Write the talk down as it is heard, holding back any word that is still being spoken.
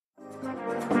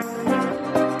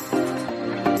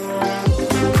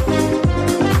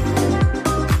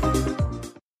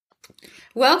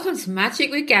Welcome to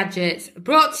Magic with Gadgets,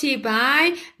 brought to you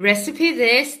by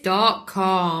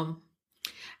RecipeThis.com.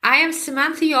 I am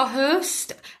Samantha, your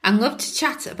host, and love to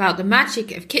chat about the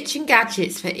magic of kitchen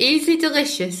gadgets for easy,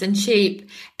 delicious and cheap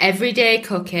everyday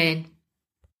cooking.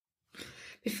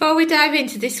 Before we dive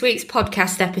into this week's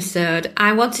podcast episode,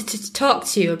 I wanted to talk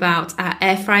to you about our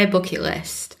air fryer bucket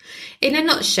list. In a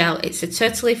nutshell, it's a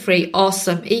totally free,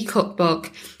 awesome e-cookbook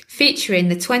featuring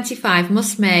the 25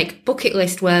 must-make, bucket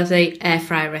list-worthy air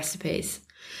fryer recipes.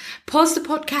 Pause the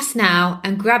podcast now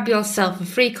and grab yourself a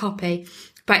free copy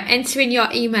by entering your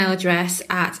email address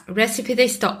at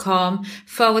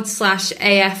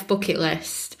recipethis.com/AF bucket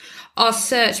list or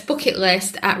search bucket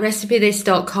list at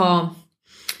recipethis.com.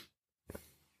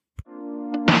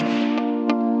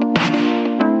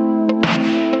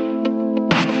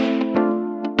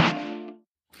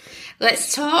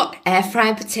 Let's talk air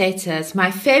fried potatoes,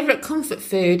 my favourite comfort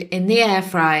food in the air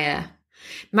fryer.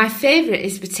 My favourite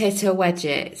is potato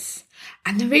wedges.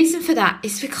 And the reason for that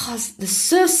is because they're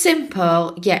so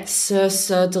simple, yet so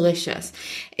delicious.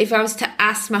 If I was to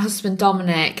ask my husband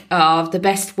Dominic of the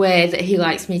best way that he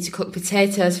likes me to cook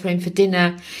potatoes for him for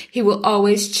dinner, he will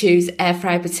always choose air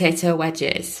fried potato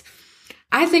wedges.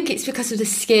 I think it's because of the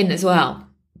skin as well.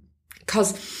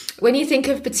 Because when you think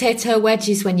of potato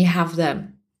wedges when you have them,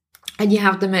 and you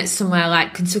have them at somewhere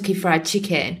like Kentucky Fried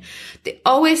Chicken, they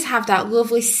always have that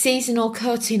lovely seasonal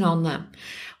coating on them.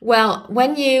 Well,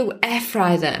 when you air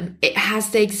fry them, it has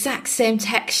the exact same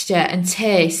texture and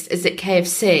taste as at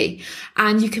KFC,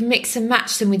 and you can mix and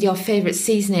match them with your favourite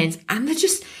seasonings, and they're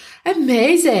just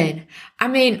amazing. I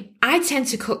mean, I tend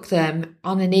to cook them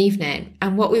on an evening,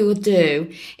 and what we will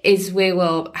do is we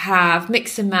will have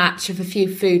mix and match of a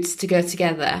few foods to go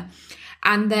together.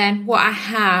 And then what I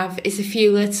have is a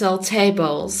few little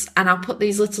tables, and I'll put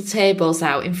these little tables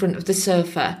out in front of the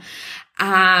sofa,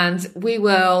 and we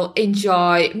will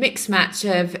enjoy mix match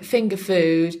of finger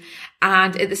food,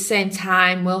 and at the same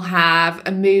time we'll have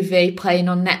a movie playing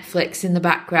on Netflix in the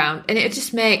background, and it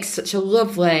just makes such a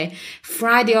lovely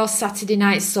Friday or Saturday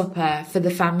night supper for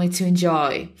the family to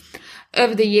enjoy.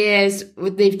 Over the years,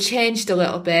 they've changed a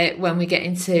little bit when we get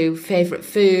into favourite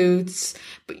foods,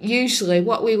 but usually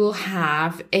what we will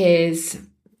have is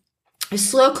a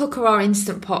slow cooker or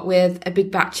instant pot with a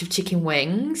big batch of chicken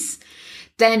wings.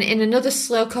 Then in another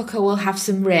slow cooker, we'll have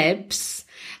some ribs.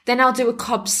 Then I'll do a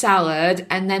Cobb salad,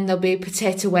 and then there'll be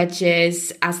potato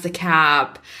wedges as the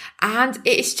carb. And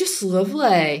it's just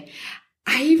lovely.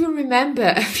 I even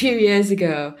remember a few years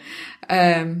ago,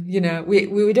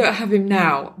 we don't have him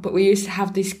now, but we used to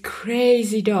have this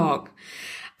crazy dog.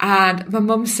 And my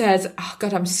mum says, "Oh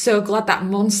God, I'm so glad that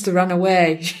monster ran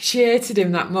away." She hated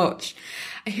him that much.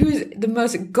 He was the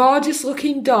most gorgeous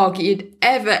looking dog you'd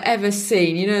ever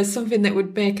seen. You know, something that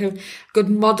would make a good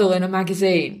model in a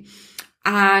magazine.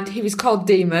 And he was called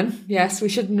Demon. Yes, we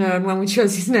should have known when we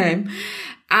chose his name.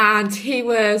 And he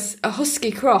was a husky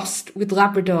crossed with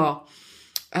Labrador.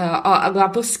 Or a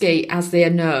Labusky as they are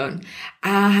known,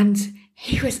 and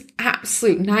he was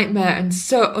absolute nightmare and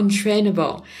so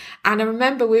untrainable. And I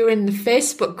remember we were in the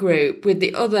Facebook group with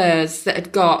the others that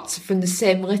had got from the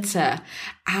same litter,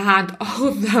 and all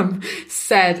of them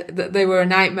said that they were a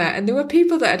nightmare, and there were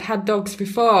people that had had dogs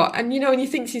before, and you know, when you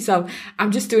think to yourself,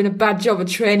 I'm just doing a bad job of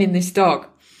training this dog.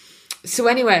 So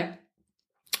anyway,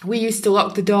 we used to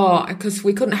lock the door because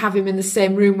we couldn't have him in the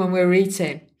same room when we were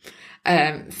eating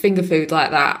finger food like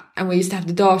that, and we used to have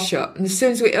the door shut, and as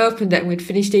soon as we opened it and we'd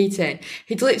finished eating,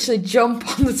 he'd literally jump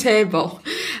on the table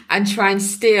and try and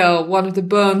steal one of the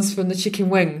bones from the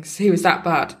chicken wings. He was that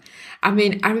bad. I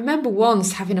mean, I remember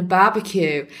once having a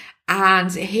barbecue, and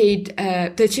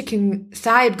the chicken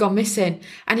thigh had gone missing,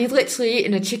 and he'd literally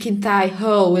eaten a chicken thigh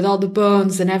whole with all the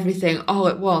bones and everything all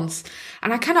at once,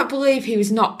 and I cannot believe he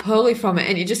was not poorly from it,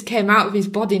 and it just came out of his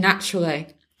body naturally.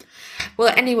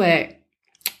 Well, anyway,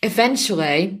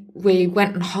 eventually, we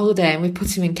went on holiday and we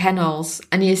put him in kennels,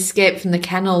 and he escaped from the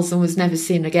kennels and was never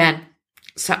seen again.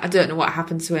 So I don't know what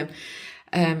happened to him.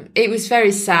 It was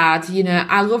very sad. You know,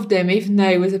 I loved him even though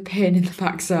he was a pain in the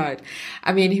backside.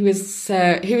 I mean, he was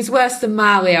worse than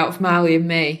Marley out of Marley and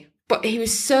Me, but he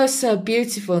was so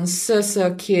beautiful and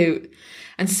so cute.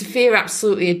 And Sophia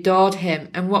absolutely adored him.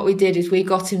 And what we did is we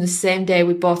got him the same day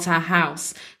we bought our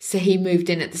house. So he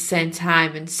moved in at the same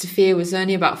time. And Sophia was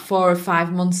only about 4 or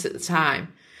 5 months at the time.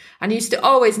 And he used to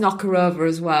always knock her over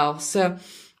as well. So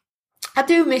I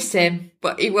do miss him,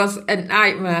 but he was a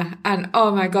nightmare. And oh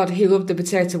my God, he loved the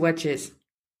potato wedges.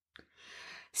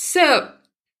 So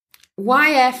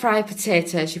why air fry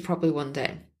potatoes, you're probably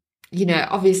wondering.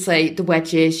 Obviously the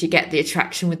wedges, you get the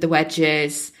attraction with the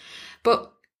wedges,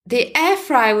 but the air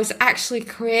fryer was actually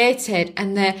created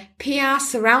and the PR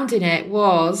surrounding it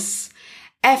was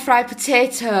air fried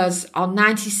potatoes on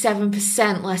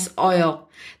 97% less oil.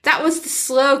 That was the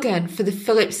slogan for the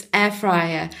Philips air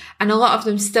fryer, and a lot of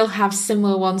them still have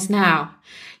similar ones now.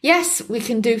 Yes, we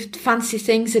can do fancy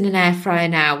things in an air fryer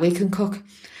now. We can cook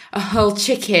a whole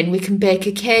chicken, we can bake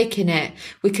a cake in it,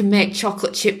 we can make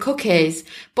chocolate chip cookies.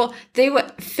 But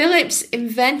Philips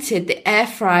invented the air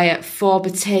fryer for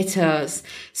potatoes.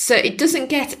 So it doesn't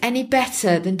get any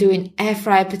better than doing air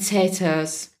fried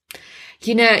potatoes.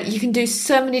 You can do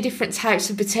so many different types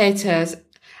of potatoes,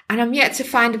 and I'm yet to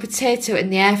find a potato in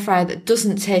the air fryer that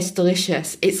doesn't taste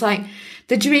delicious. It's like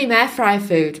the dream air fryer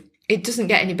food. It doesn't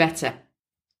get any better.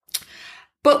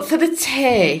 But for the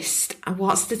taste, and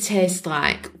what's the taste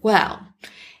like? Well,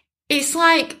 it's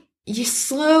like you're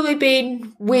slowly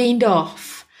being weaned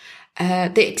off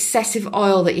the excessive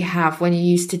oil that you have when you're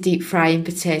used to deep frying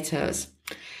potatoes.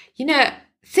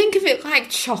 Think of it like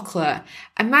chocolate.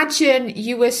 Imagine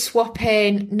you were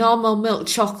swapping normal milk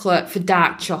chocolate for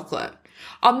dark chocolate.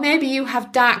 Or maybe you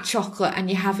have dark chocolate and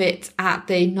you have it at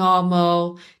the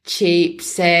normal, cheap,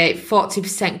 say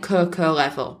 40% cocoa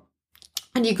level.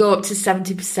 And you go up to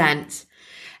 70%.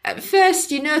 At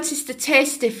first, you notice the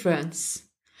taste difference.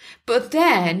 But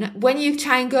then, when you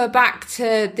try and go back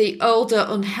to the older,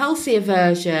 unhealthier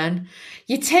version,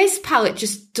 your taste palette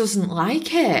just doesn't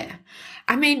like it.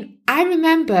 I mean, I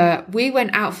remember we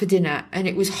went out for dinner and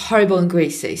it was horrible and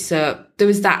greasy. So there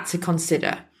was that to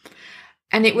consider.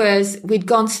 And we'd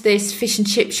gone to this fish and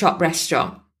chip shop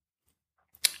restaurant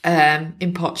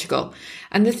in Portugal.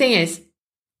 And the thing is,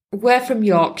 we're from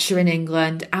Yorkshire in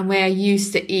England and we're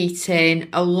used to eating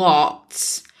a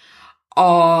lot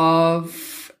of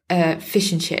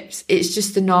fish and chips. It's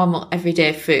just the normal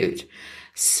everyday food.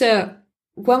 So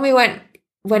when we went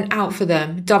out for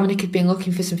them, Dominic had been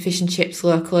looking for some fish and chips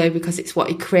locally because it's what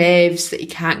he craves that he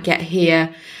can't get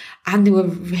here. And they were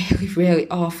really, really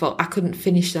awful. I couldn't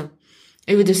finish them.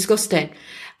 They were disgusting.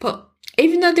 But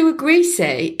even though they were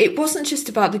greasy, it wasn't just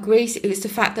about the grease. It was the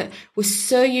fact that we're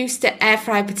so used to air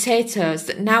fried potatoes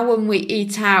that now when we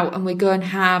eat out and we go and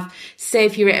say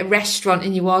if you're at a restaurant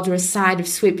and you order a side of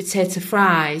sweet potato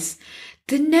fries,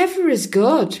 they're never as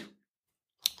good.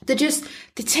 They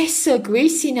taste so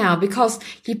greasy now because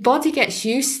your body gets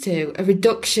used to a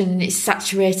reduction in its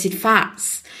saturated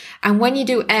fats. And when you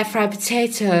do air fried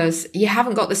potatoes, you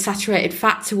haven't got the saturated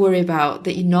fat to worry about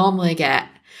that you normally get.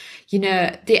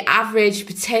 The average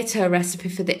potato recipe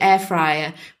for the air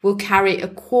fryer will carry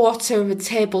 1/4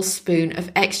 tablespoon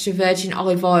of extra virgin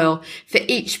olive oil for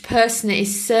each person it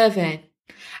is serving.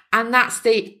 And that's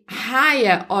the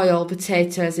higher oil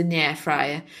potatoes in the air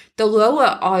fryer. The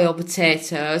lower oil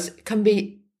potatoes can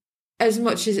be as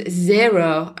much as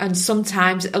 0 and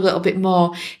sometimes a little bit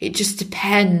more. It just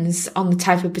depends on the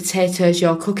type of potatoes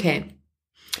you're cooking.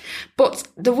 But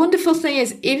the wonderful thing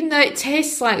is, even though it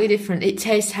tastes slightly different, it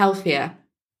tastes healthier.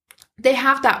 They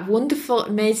have that wonderful,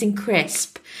 amazing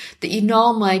crisp that you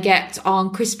normally get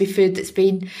on crispy food that's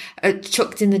been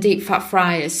chucked in the deep fat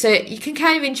fryers. So you can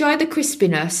kind of enjoy the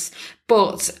crispiness,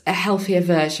 but a healthier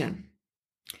version.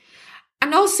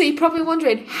 And also, you're probably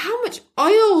wondering, how much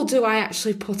oil do I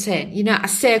actually put in? I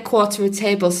say 1/4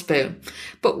 tablespoon.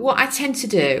 But what I tend to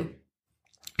do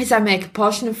is I make a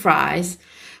portion of fries.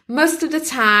 Most of the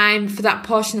time, for that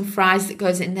portion of fries that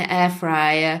goes in the air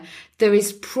fryer, there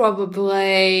is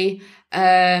probably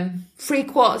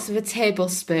 3/4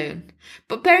 tablespoon.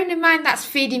 But bearing in mind that's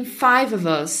feeding 5 of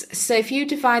us, so if you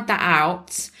divide that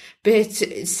out,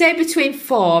 say between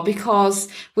 4, because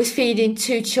we're feeding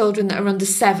 2 children that are under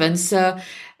 7, so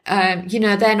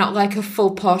they're not like a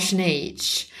full portion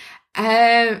each.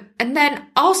 And then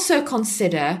also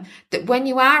consider that when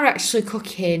you are actually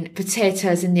cooking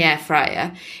potatoes in the air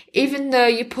fryer, even though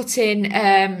you put in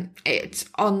it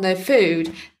on the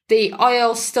food, the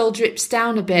oil still drips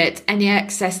down a bit, any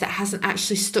excess that hasn't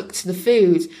actually stuck to the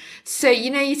food. So,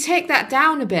 you take that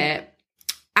down a bit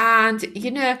and,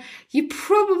 you're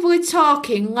probably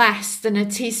talking less than a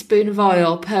teaspoon of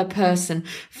oil per person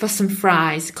for some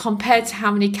fries compared to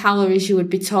how many calories you would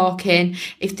be talking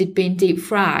if they'd been deep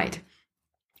fried.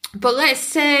 But let's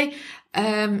say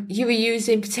you were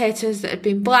using potatoes that had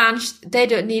been blanched. They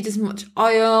don't need as much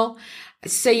oil.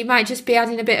 So you might just be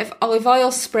adding a bit of olive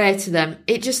oil spray to them.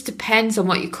 It just depends on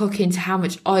what you're cooking to how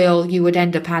much oil you would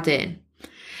end up adding.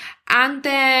 And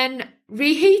then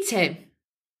reheating.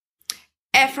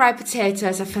 Air fried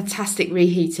potatoes are fantastic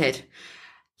reheated.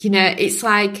 It's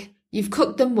like you've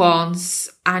cooked them once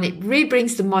and it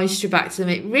re-brings the moisture back to them.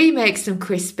 It remakes them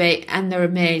crispy and they're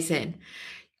amazing.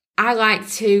 I like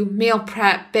to meal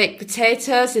prep baked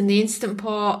potatoes in the Instant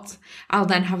Pot. I'll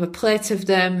then have a plate of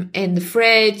them in the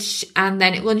fridge, and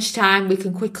then at lunchtime we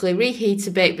can quickly reheat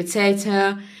a baked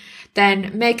potato,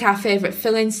 then make our favourite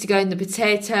fillings to go in the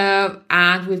potato,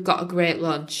 and we've got a great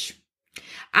lunch.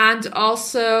 And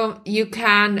also you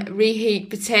can reheat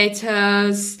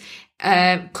potatoes,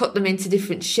 cut them into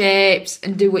different shapes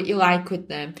and do what you like with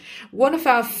them. One of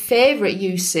our favourite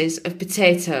uses of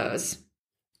potatoes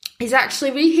is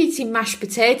actually reheating mashed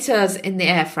potatoes in the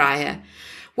air fryer.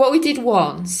 What we did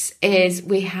once is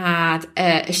we had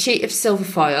a sheet of silver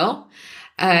foil.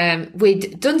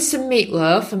 We'd done some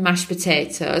meatloaf and mashed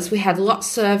potatoes. We had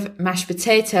lots of mashed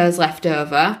potatoes left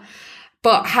over,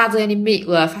 but hardly any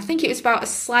meatloaf. I think it was about a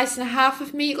slice and a half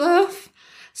of meatloaf.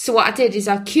 So what I did is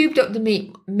I cubed up the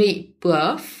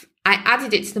meatloaf. I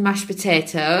added it to the mashed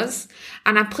potatoes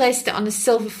and I placed it on a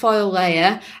silver foil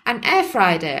layer and air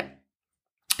fried it.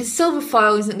 The silver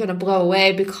foil isn't going to blow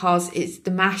away because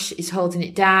the mash is holding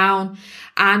it down,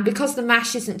 and because the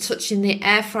mash isn't touching the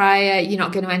air fryer, you're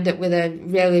not going to end up with a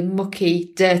really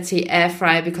mucky, dirty air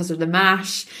fryer because of the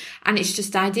mash, and it's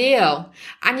just ideal.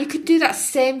 And you could do that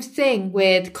same thing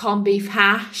with corned beef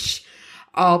hash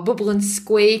or bubble and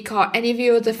squeak or any of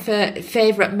your other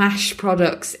favourite mash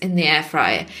products in the air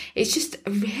fryer. It's just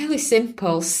a really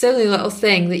simple, silly little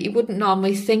thing that you wouldn't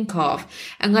normally think of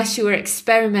unless you were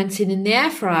experimenting in the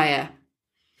air fryer.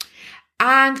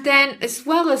 And then as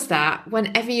well as that,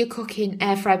 whenever you're cooking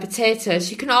air fried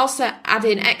potatoes, you can also add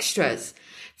in extras.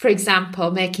 For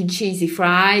example, making cheesy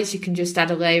fries, you can just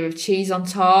add a layer of cheese on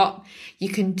top. You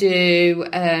can do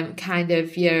kind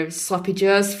of your sloppy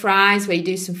joes fries, where you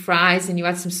do some fries and you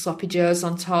add some sloppy joes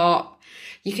on top.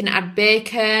 You can add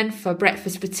bacon for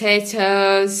breakfast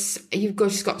potatoes. You've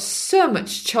just got so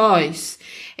much choice.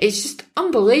 It's just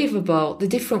unbelievable the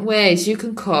different ways you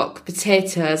can cook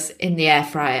potatoes in the air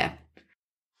fryer.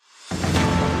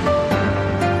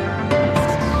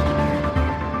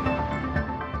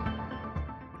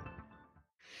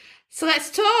 So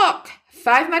let's talk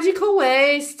 5 magical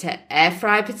ways to air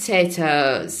fry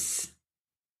potatoes.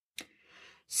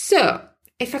 So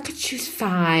if I could choose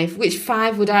 5, which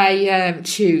 5 would I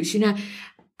choose?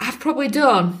 I've probably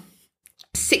done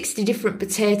 60 different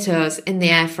potatoes in the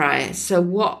air fryer. So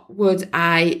what would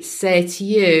I say to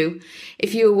you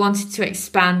if you wanted to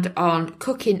expand on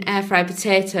cooking air fry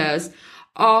potatoes?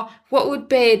 Or what would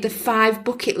be the 5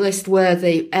 bucket list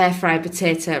worthy air fry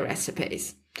potato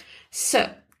recipes?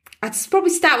 So I'd probably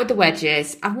start with the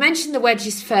wedges. I've mentioned the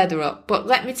wedges further up, but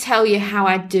let me tell you how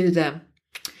I do them.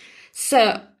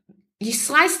 So you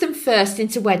slice them first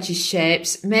into wedges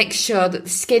shapes. Make sure that the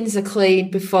skins are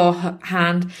clean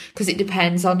beforehand, because it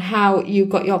depends on how you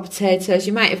got your potatoes.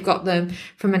 You might have got them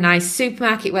from a nice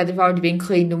supermarket where they've already been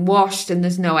cleaned and washed and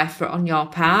there's no effort on your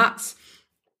part.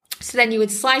 So then you would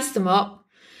slice them up,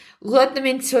 load them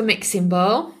into a mixing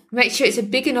bowl. Make sure it's a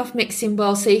big enough mixing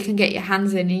bowl so you can get your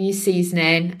hands in and your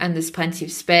seasoning and there's plenty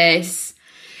of space.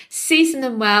 Season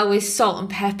them well with salt and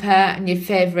pepper and your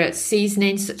favourite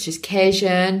seasonings such as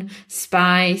Cajun,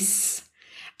 spice.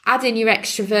 Add in your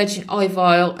extra virgin olive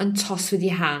oil and toss with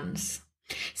your hands.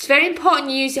 It's very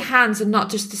important you use your hands and not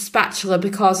just a spatula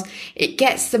because it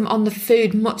gets them on the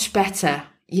food much better.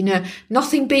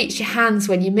 Nothing beats your hands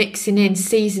when you're mixing in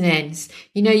seasonings.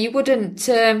 You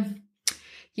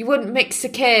wouldn't mix a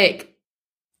cake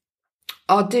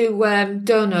or do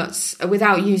donuts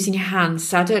without using your hands.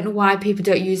 So I don't know why people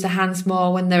don't use their hands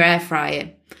more when they're air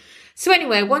frying. So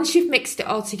anyway, once you've mixed it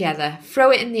all together, throw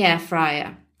it in the air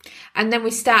fryer. And then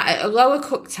we start at a lower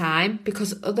cook time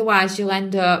because otherwise you'll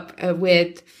end up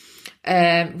with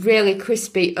really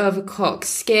crispy, overcooked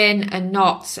skin and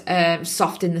not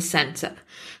soft in the centre.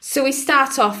 So we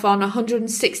start off on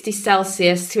 160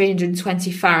 Celsius,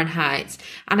 320 Fahrenheit,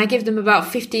 and I give them about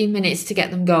 15 minutes to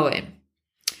get them going.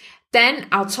 Then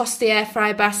I'll toss the air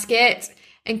fry basket,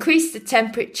 increase the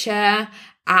temperature,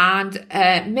 and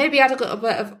maybe add a little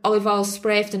bit of olive oil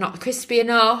spray if they're not crispy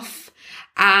enough.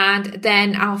 And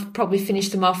then I'll probably finish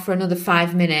them off for another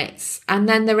 5 minutes. And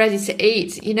then they're ready to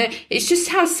eat. It's just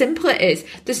how simple it is.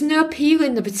 There's no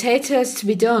peeling the potatoes to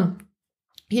be done.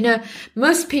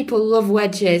 Most people love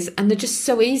wedges and they're just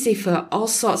so easy for all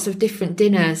sorts of different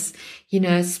dinners,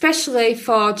 especially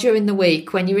for during the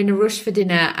week when you're in a rush for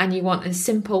dinner and you want a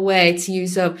simple way to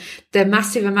use up the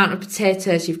massive amount of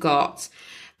potatoes you've got.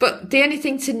 But the only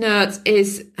thing to note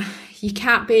is you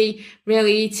can't be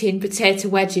really eating potato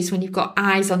wedges when you've got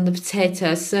eyes on the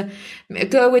potatoes. So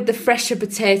go with the fresher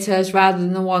potatoes rather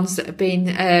than the ones that have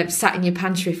been sat in your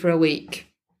pantry for a week.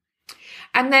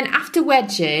 And then after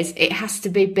wedges, it has to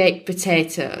be baked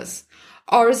potatoes,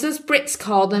 or as us Brits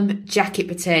call them, jacket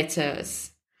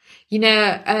potatoes.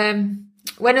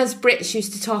 When us Brits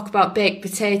used to talk about baked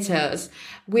potatoes,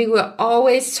 we were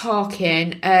always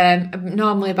talking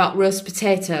normally about roast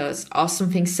potatoes or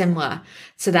something similar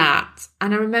to that.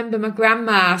 And I remember my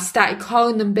grandma started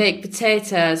calling them baked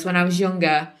potatoes when I was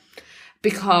younger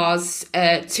because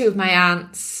two of my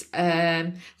aunts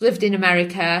lived in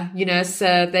America,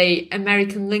 so the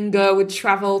American lingo would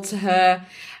travel to her.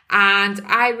 And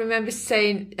I remember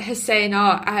her saying,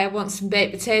 oh, I want some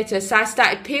baked potatoes. So I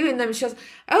started peeling them. She goes,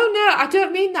 oh no, I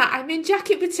don't mean that. I mean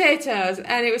jacket potatoes.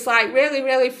 And it was like really,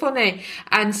 really funny.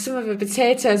 And some of the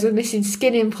potatoes were missing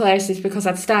skin in places because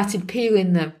I'd started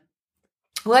peeling them.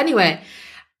 Well, anyway,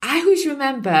 I always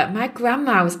remember my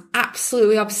grandma was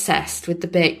absolutely obsessed with the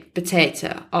baked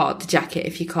potato, or the jacket,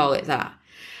 if you call it that.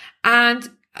 And,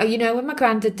 when my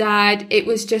granddad died, it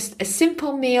was just a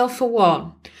simple meal for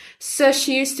one. So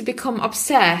she used to become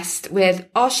obsessed with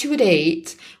all she would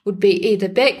eat would be either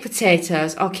baked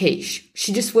potatoes or quiche.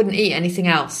 She just wouldn't eat anything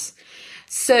else.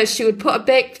 So she would put a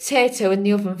baked potato in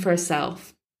the oven for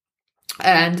herself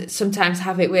and sometimes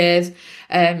have it with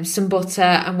some butter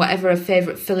and whatever her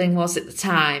favourite filling was at the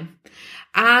time.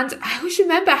 And I always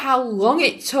remember how long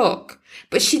it took,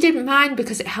 but she didn't mind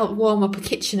because it helped warm up her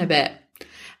kitchen a bit.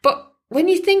 But when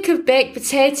you think of baked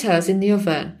potatoes in the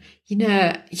oven,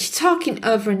 you're talking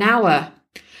over an hour.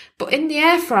 But in the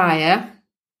air fryer,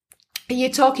 you're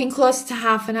talking close to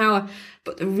half an hour.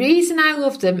 But the reason I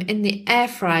love them in the air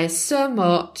fryer so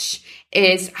much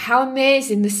is how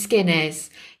amazing the skin is.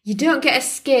 You don't get a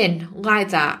skin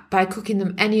like that by cooking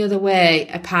them any other way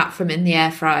apart from in the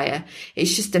air fryer.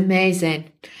 It's just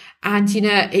amazing. And,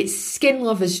 it's skin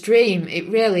lover's dream. It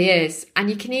really is. And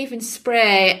you can even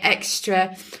spray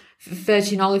extra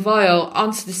virgin olive oil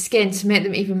onto the skin to make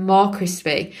them even more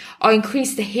crispy, or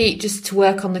increase the heat just to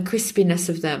work on the crispiness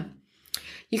of them.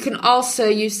 You can also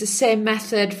use the same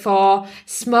method for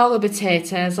smaller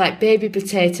potatoes, like baby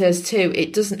potatoes too.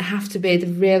 It doesn't have to be the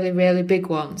really, really big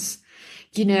ones.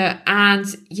 You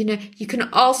can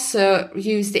also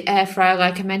use the air fryer,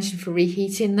 like I mentioned, for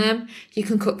reheating them. You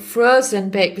can cook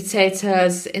frozen baked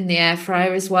potatoes in the air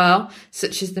fryer as well,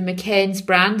 such as the McCain's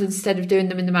brand, instead of doing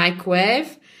them in the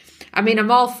microwave. I mean,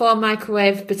 I'm all for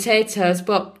microwave potatoes,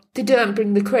 but they don't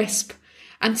bring the crisp.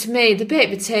 And to me, the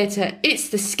baked potato, it's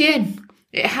the skin.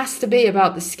 It has to be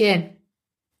about the skin.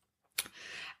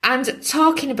 And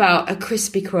talking about a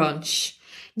crispy crunch,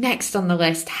 next on the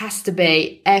list has to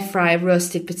be air fry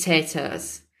roasted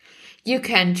potatoes. You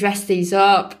can dress these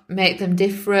up, make them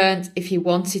different if you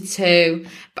wanted to,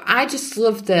 but I just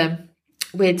love them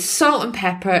with salt and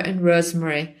pepper and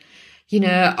rosemary.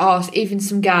 Or even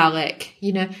some garlic.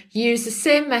 Use the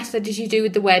same method as you do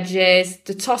with the wedges,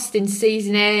 the tossed in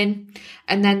seasoning,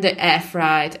 and then the air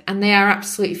fried. And they are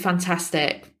absolutely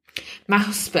fantastic. My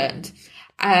husband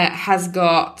has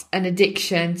got an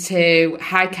addiction to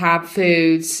high carb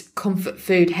foods, comfort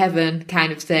food heaven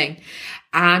kind of thing.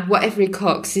 And whatever he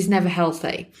cooks is never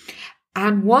healthy.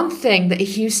 And one thing that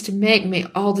he used to make me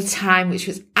all the time, which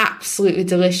was absolutely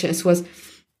delicious, was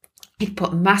he'd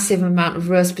put a massive amount of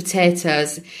roast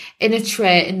potatoes in a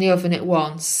tray in the oven at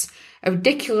once. A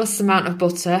ridiculous amount of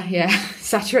butter,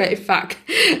 saturated fat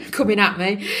coming at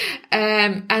me.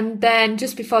 And then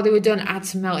just before they were done, add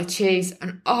some melted cheese.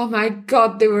 And oh my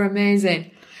God, they were amazing.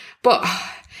 But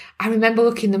I remember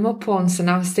looking them up once and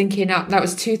I was thinking, oh, that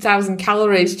was 2,000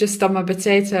 calories just on my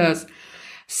potatoes.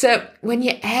 So when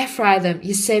you air fry them,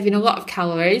 you're saving a lot of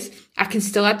calories. I can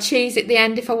still add cheese at the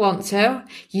end if I want to.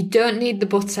 You don't need the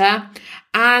butter.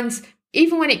 And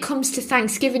even when it comes to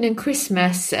Thanksgiving and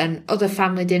Christmas and other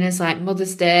family dinners like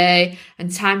Mother's Day and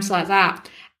times like that,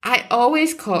 I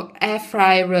always cook air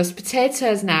fry roast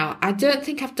potatoes now. I don't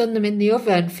think I've done them in the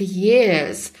oven for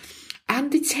years. And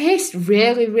they taste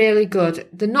really, really good.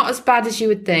 They're not as bad as you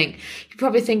would think. You're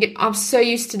probably thinking, I'm so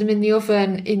used to them in the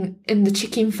oven, in the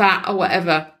chicken fat or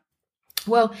whatever.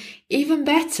 Well, even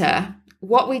better,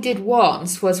 what we did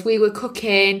once was we were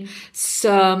cooking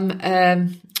some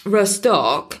roast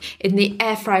duck in the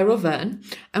air fryer oven.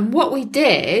 And what we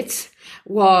did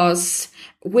was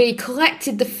we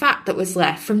collected the fat that was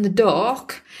left from the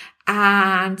duck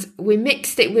and we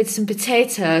mixed it with some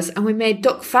potatoes and we made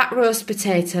duck fat roast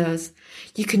potatoes.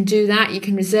 You can do that. You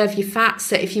can reserve your fat.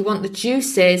 So if you want the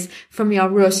juices from your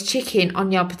roast chicken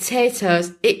on your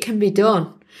potatoes, it can be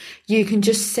done. You can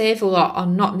just save a lot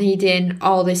on not needing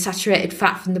all the saturated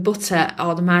fat from the butter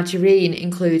or the margarine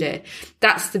included.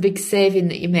 That's the big saving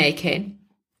that you're making.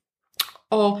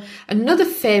 Or another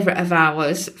favourite of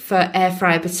ours for air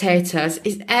fry potatoes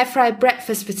is air fry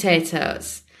breakfast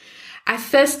potatoes. I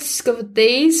first discovered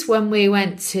these when we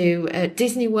went to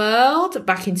Disney World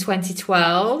back in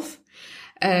 2012.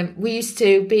 We used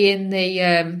to be in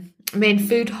the main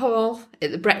food hall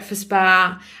at the breakfast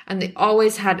bar, and they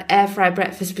always had air fried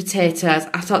breakfast potatoes.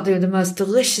 I thought they were the most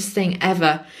delicious thing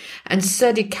ever. And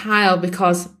so did Kyle,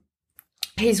 because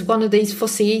he's one of these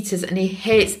fussy eaters and he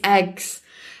hates eggs.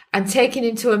 And taking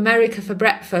him to America for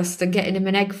breakfast and getting him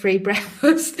an egg-free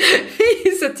breakfast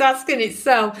is a task in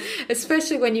itself,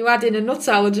 especially when you add in a nut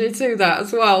allergy to that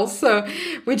as well. So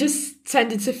we just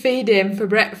tended to feed him for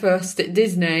breakfast at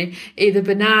Disney either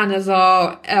bananas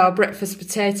or breakfast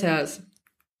potatoes.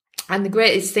 And the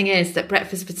greatest thing is that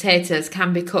breakfast potatoes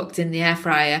can be cooked in the air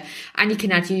fryer, and you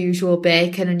can add your usual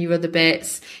bacon and your other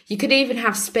bits. You could even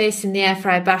have space in the air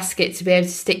fryer basket to be able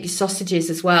to stick your sausages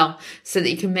as well, so that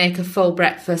you can make a full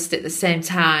breakfast at the same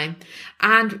time.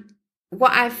 And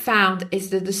what I've found is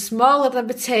that the smaller the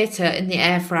potato in the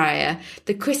air fryer,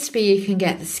 the crispier you can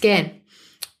get the skin,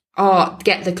 or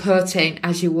get the coating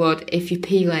as you would if you're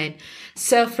peeling.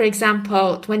 So, for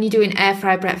example, when you're doing air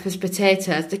fry breakfast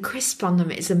potatoes, the crisp on them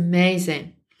is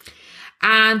amazing.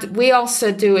 And we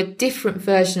also do a different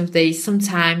version of these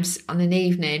sometimes on an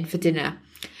evening for dinner.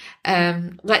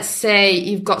 Let's say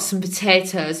you've got some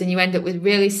potatoes and you end up with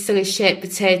really silly shaped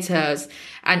potatoes,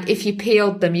 and if you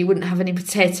peeled them, you wouldn't have any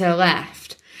potato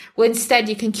left. Well, instead,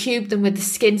 you can cube them with the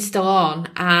skin still on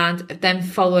and then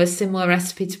follow a similar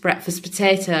recipe to breakfast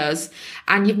potatoes.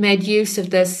 And you've made use of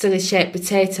those silly shaped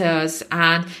potatoes,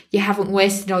 and you haven't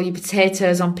wasted all your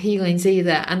potatoes on peelings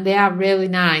either. And they are really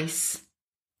nice.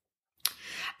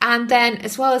 And then,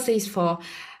 as well as these four,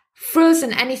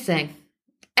 frozen anything.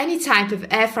 Any type of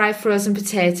air fry frozen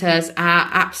potatoes are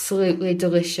absolutely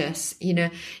delicious. You know,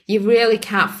 you really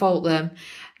can't fault them.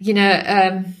 You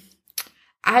know,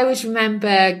 I always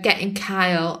remember getting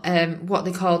Kyle what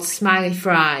they called smiley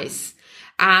fries,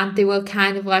 and they were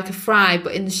kind of like a fry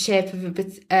but in the shape of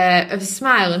a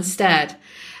smile instead.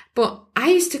 But I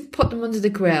used to put them under the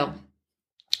grill,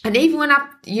 and even when I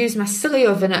used my silly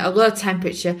oven at a low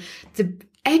temperature, the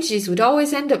edges would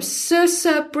always end up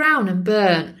so brown and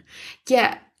burnt.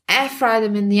 Yet air fry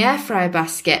them in the air fryer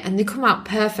basket and they come out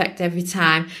perfect every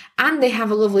time, and they have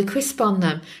a lovely crisp on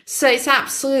them. So it's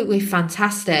absolutely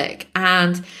fantastic,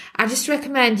 and I just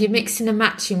recommend you mixing and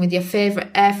matching with your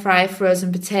favourite air fryer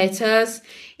frozen potatoes,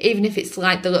 even if it's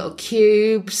like the little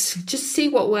cubes. Just see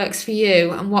what works for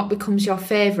you and what becomes your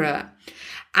favourite.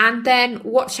 And then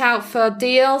watch out for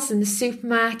deals in the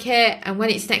supermarket, and when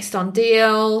it's next on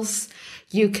deals,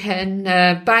 you can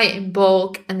buy it in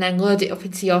bulk and then load it up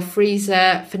into your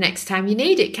freezer for next time you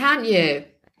need it, can't you?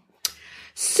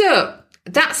 So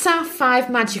that's our 5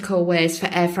 magical ways for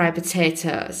air fry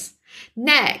potatoes.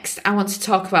 Next, I want to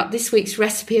talk about this week's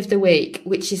recipe of the week,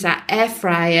 which is our air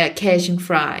fryer Cajun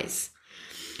fries.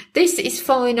 This is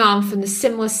following on from the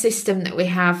similar system that we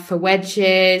have for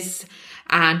wedges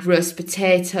and roast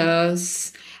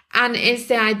potatoes, and it's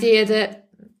the idea that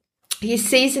you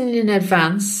season in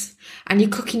advance and you're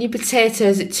cooking your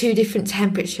potatoes at 2 different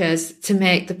temperatures to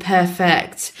make the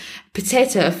perfect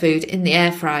potato food in the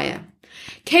air fryer.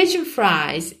 Cajun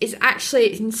fries is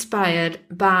actually inspired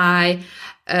by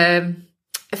a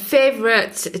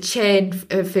favourite chain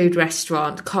food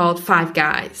restaurant called Five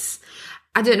Guys.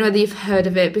 I don't know whether you've heard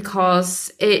of it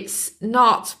because it's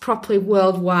not properly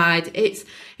worldwide. It's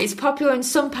popular in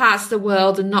some parts of the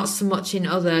world and not so much in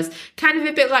others. Kind of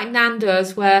a bit like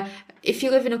Nando's, where if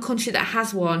you live in a country that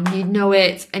has one, you know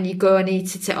it and you go and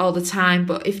eat it all the time.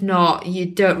 But if not, you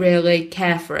don't really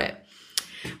care for it.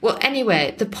 Well,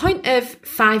 anyway, the point of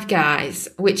Five Guys,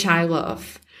 which I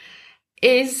love,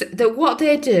 is that what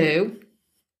they do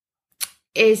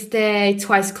is they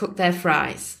twice cook their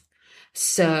fries.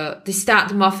 So they start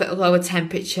them off at a lower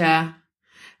temperature,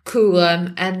 cool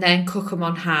them, and then cook them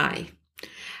on high.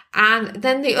 And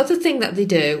then the other thing that they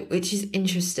do, which is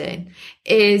interesting,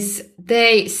 is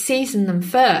they season them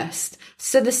first.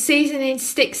 So the seasoning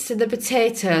sticks to the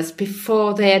potatoes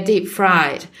before they are deep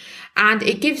fried. And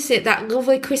it gives it that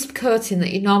lovely crisp coating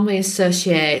that you normally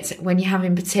associate when you're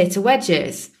having potato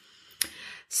wedges.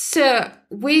 So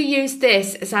we use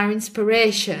this as our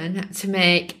inspiration to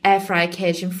make air fry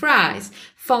Cajun fries,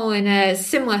 following a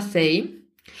similar theme.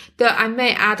 Though I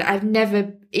may add, I've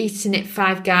never eaten at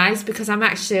Five Guys because I'm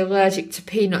actually allergic to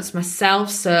peanuts myself,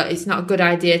 so it's not a good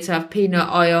idea to have peanut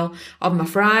oil on my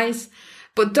fries.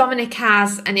 But Dominic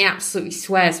has, and he absolutely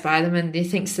swears by them, and he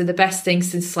thinks they're the best thing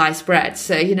since sliced bread.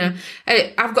 So, you know,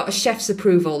 I've got a chef's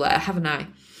approval there, haven't I?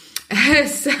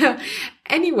 So,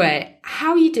 anyway,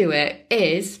 how you do it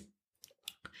is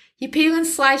you peel and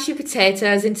slice your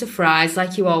potatoes into fries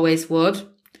like you always would.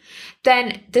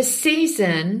 Then they're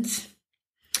seasoned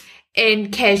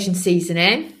in Cajun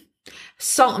seasoning,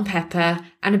 salt and pepper,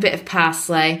 and a bit of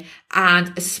parsley.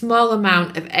 and a small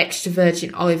amount of extra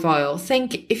virgin olive oil.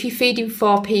 Think if you're feeding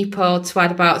 4 people to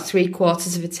add about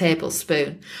 3/4 of a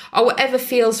tablespoon or whatever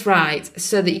feels right,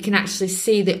 so that you can actually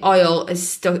see the oil is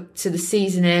stuck to the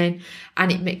seasoning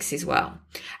and it mixes well.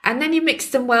 And then you mix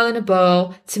them well in a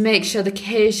bowl to make sure the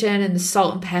Cajun and the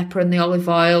salt and pepper and the olive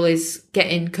oil is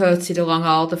getting coated along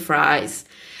all the fries.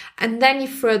 And then you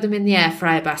throw them in the air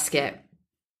fryer basket.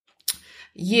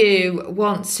 You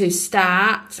want to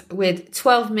start with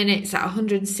 12 minutes at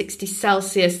 160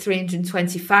 Celsius,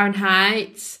 320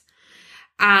 Fahrenheit,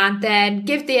 and then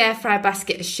give the air fryer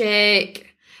basket a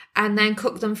shake, and then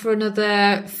cook them for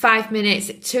another 5 minutes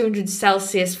at 200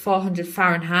 Celsius, 400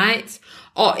 Fahrenheit.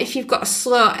 Or if you've got a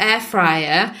slow air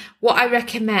fryer, what I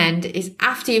recommend is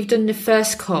after you've done the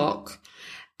first cook,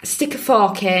 stick a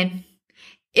fork in.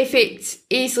 If it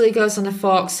easily goes on a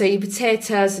fork, so your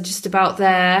potatoes are just about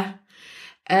there,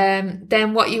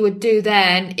 then what you would do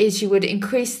then is you would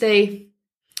increase the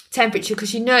temperature,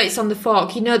 because you know it's on the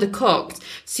fork, you know they're cooked.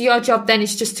 So your job then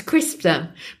is just to crisp them.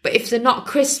 But if they're not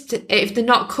crisped, if they're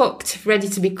not cooked, ready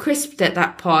to be crisped at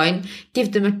that point,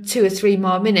 give them 2 or 3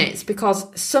 more minutes, because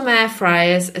some air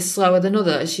fryers are slower than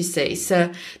others, you see.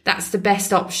 So that's the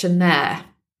best option there.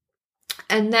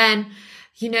 And then,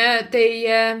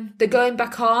 they're going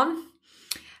back on.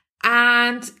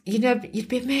 And, you'd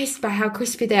be amazed by how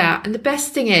crispy they are. And the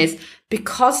best thing is,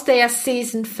 because they are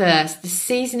seasoned first, the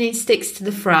seasoning sticks to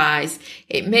the fries,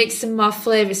 it makes them more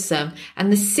flavoursome,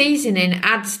 and the seasoning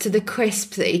adds to the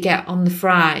crisp that you get on the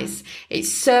fries.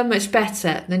 It's so much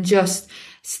better than just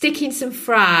sticking some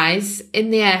fries in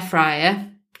the air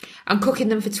fryer and cooking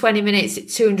them for 20 minutes at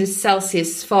 200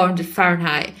 Celsius, 400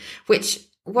 Fahrenheit,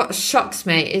 what shocks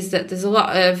me is that there's a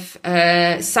lot of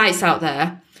sites out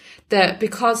there that,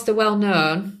 because they're well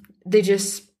known,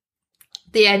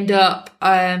 they end up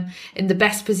in the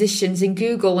best positions in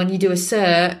Google when you do a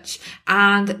search,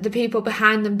 and the people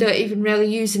behind them don't even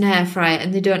really use an air fryer,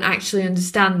 and they don't actually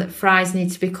understand that fries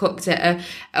need to be cooked at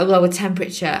a lower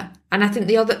temperature. And I think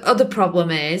the other problem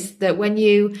is that when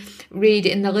you read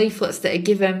in the leaflets that are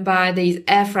given by these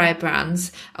air fryer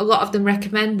brands, a lot of them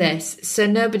recommend this. So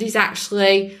nobody's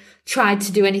actually tried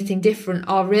to do anything different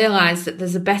or realised that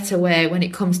there's a better way when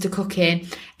it comes to cooking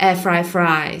air fry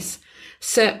fries.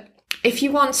 So if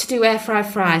you want to do air fry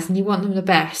fries and you want them the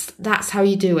best, that's how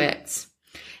you do it.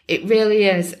 It really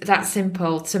is that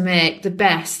simple to make the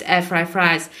best air fry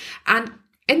fries. And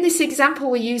in this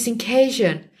example, we're using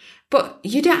Cajun, but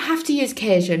you don't have to use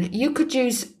Cajun. You could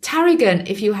use tarragon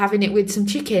if you're having it with some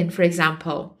chicken, for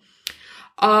example.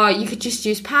 Or you could just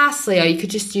use parsley, or you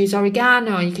could just use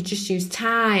oregano, or you could just use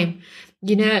thyme.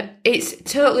 It's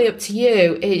totally up to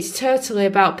you. It's totally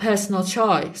about personal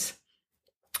choice.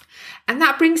 And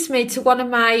that brings me to one of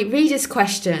my readers'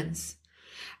 questions.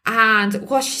 And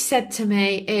what she said to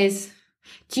me is,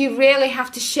 do you really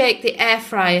have to shake the air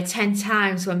fryer 10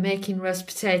 times when making roast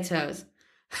potatoes?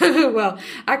 Well,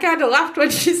 I kind of laughed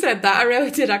when she said that. I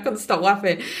really did. I couldn't stop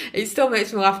laughing. It still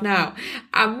makes me laugh now.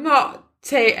 I'm not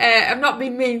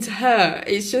being mean to her.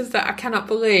 It's just that I cannot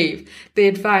believe the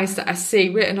advice that I see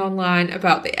written online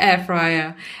about the air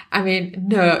fryer. I mean,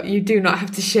 no, you do not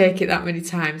have to shake it that many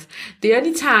times. The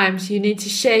only times you need to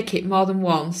shake it more than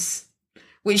once,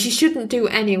 which you shouldn't do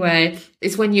anyway,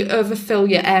 is when you overfill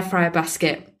your air fryer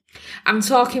basket. I'm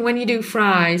talking when you do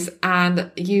fries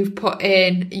and you've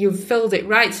filled it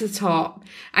right to the top,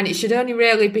 and it should only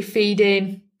really be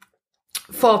feeding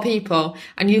 4 people,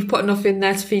 and you've put enough in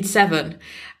there to feed 7,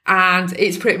 and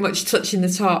it's pretty much touching the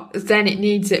top, then it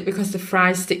needs it because the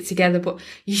fries stick together. But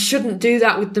you shouldn't do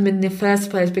that with them in the first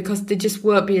place, because they just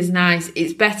won't be as nice.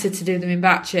 It's better to do them in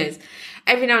batches.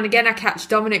 Every now and again I catch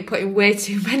Dominic putting way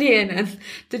too many in, and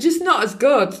they're just not as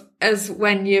good as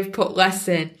when you've put less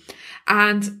in.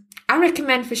 And I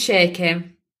recommend for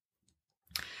shaking,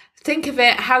 think of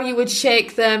it how you would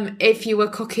shake them if you were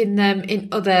cooking them in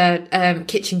other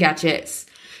kitchen gadgets.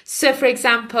 So, for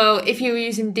example, if you were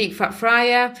using deep fat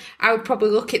fryer, I would probably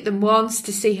look at them once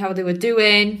to see how they were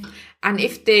doing. And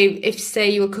if say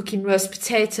you were cooking roast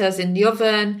potatoes in the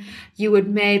oven, you would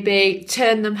maybe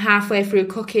turn them halfway through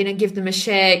cooking and give them a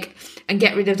shake and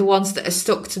get rid of the ones that are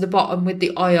stuck to the bottom with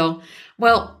the oil.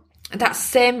 Well, that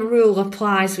same rule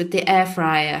applies with the air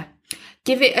fryer.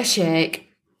 Give it a shake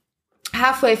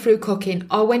halfway through cooking,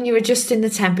 or when you're adjusting the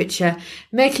temperature,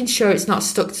 making sure it's not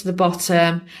stuck to the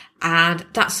bottom, and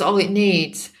that's all it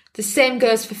needs. The same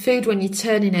goes for food when you're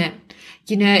turning it.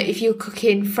 If you're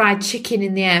cooking fried chicken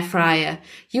in the air fryer,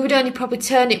 you would only probably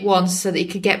turn it once so that you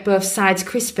could get both sides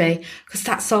crispy, because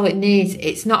that's all it needs.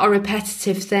 It's not a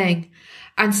repetitive thing.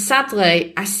 And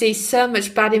sadly, I see so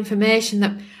much bad information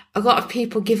that, a lot of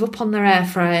people give up on their air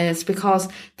fryers because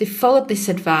they've followed this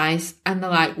advice and they're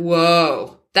like,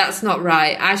 whoa, that's not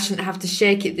right. I shouldn't have to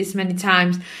shake it this many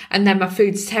times and then my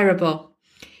food's terrible.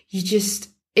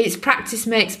 It's practice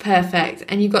makes perfect,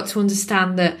 and you've got to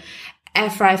understand that air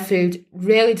fry food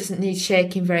really doesn't need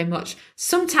shaking very much.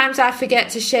 Sometimes I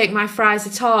forget to shake my fries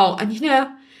at all, and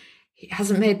it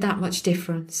hasn't made that much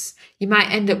difference. You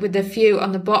might end up with a few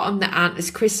on the bottom that aren't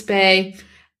as crispy,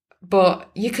 but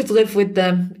you could live with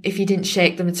them if you didn't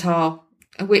shake them at all,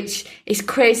 which is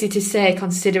crazy to say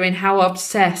considering how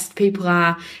obsessed people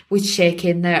are with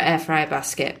shaking their air fryer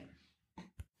basket.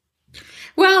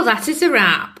 Well, that is a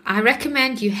wrap. I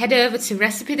recommend you head over to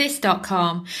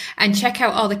recipethis.com and check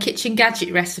out all the kitchen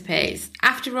gadget recipes.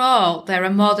 After all, there are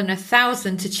more than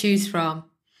 1,000 to choose from.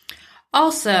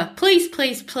 Also, please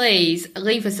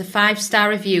leave us a 5-star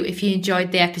review if you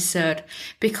enjoyed the episode,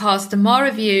 because the more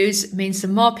reviews means the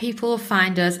more people will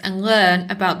find us and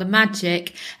learn about the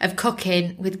magic of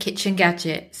cooking with kitchen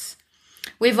gadgets.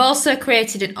 We've also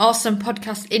created an awesome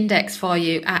podcast index for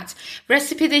you at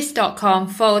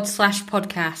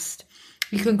recipethis.com/podcast.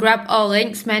 You can grab all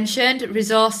links mentioned,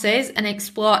 resources, and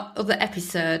explore other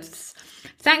episodes.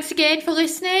 Thanks again for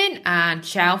listening, and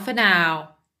ciao for now.